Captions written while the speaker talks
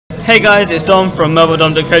Hey guys, it's Dom from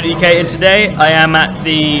mobiledom.co.uk, and today I am at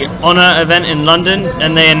the Honor event in London,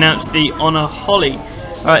 and they announced the Honor Holly.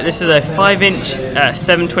 Alright, this is a 5-inch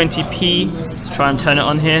 720p, let's try and turn it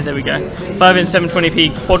on here, there we go. 5-inch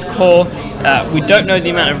 720p quad core, we don't know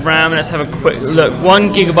the amount of RAM, let's have a quick look.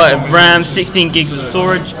 1GB of RAM, 16 gigs of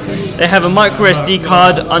storage. They have a micro SD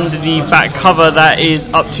card under the back cover that is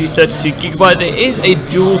up to 32GB. It is a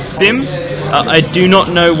dual SIM. I do not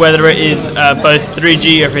know whether it is both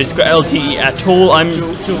 3G or if it's got LTE at all.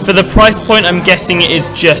 For the price point, I'm guessing it is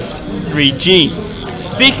just 3G.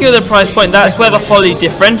 Speaking of the price point, that's where the Holly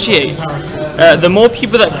differentiates. The more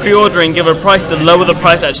people that pre-order and give a price, the lower the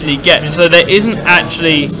price actually gets. So there isn't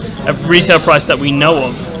actually a retail price that we know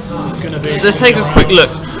of. So let's take a quick look.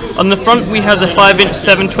 On the front we have the 5-inch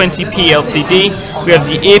 720p LCD, we have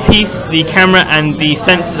the earpiece, the camera and the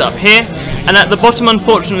sensors up here, and at the bottom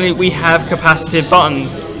unfortunately we have capacitive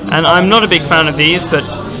buttons, and I'm not a big fan of these, but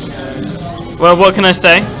well, what can I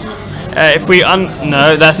say? If we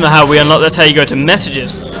no, that's not how we unlock, that's how you go to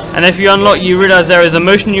messages, and if you unlock you realize there is a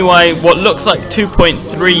Motion UI what looks like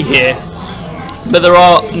 2.3 here, but there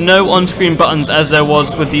are no on-screen buttons as there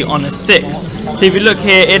was with the Honor 6. So if you look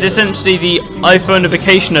here, it is essentially the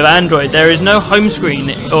iPhoneification of Android. There is no home screen,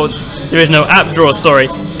 or there is no app drawer, sorry.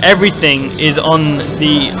 Everything is on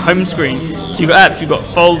the home screen. So you've got apps, you've got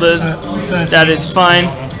folders, that is fine.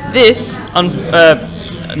 This,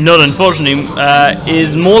 not unfortunately,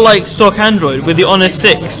 is more like stock Android. With the Honor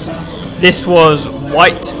 6, this was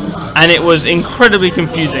white, and it was incredibly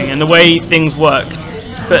confusing, and the way things worked.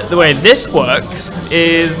 But the way this works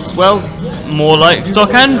is, well, more like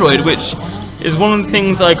stock Android, which is one of the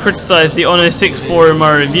things I criticised the Honor 6 for in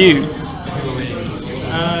my review.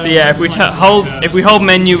 So yeah, if we hold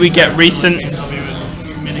menu, we get recents.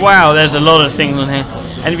 Wow, there's a lot of things on here.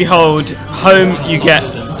 And if you hold home, you get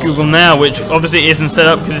Google Now, which obviously isn't set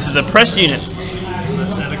up because this is a press unit.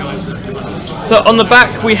 So on the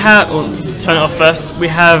back we have, turn it off first, we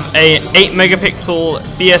have a 8-megapixel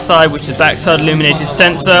BSI, which is backside illuminated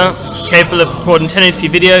sensor, capable of recording 1080p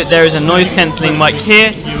video. There is a noise cancelling mic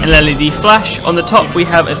here, an LED flash. On the top we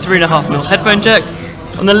have a 3.5mm headphone jack.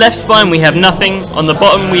 On the left spine we have nothing. On the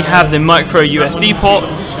bottom we have the micro USB port.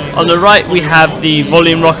 On the right we have the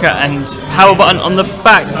volume rocker and power button. On the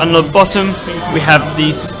back, on the bottom, we have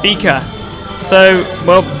the speaker. So,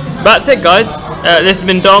 well, that's it guys. This has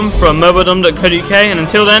been Dom from mobiledom.co.uk, and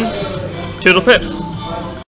until then, toodle pip.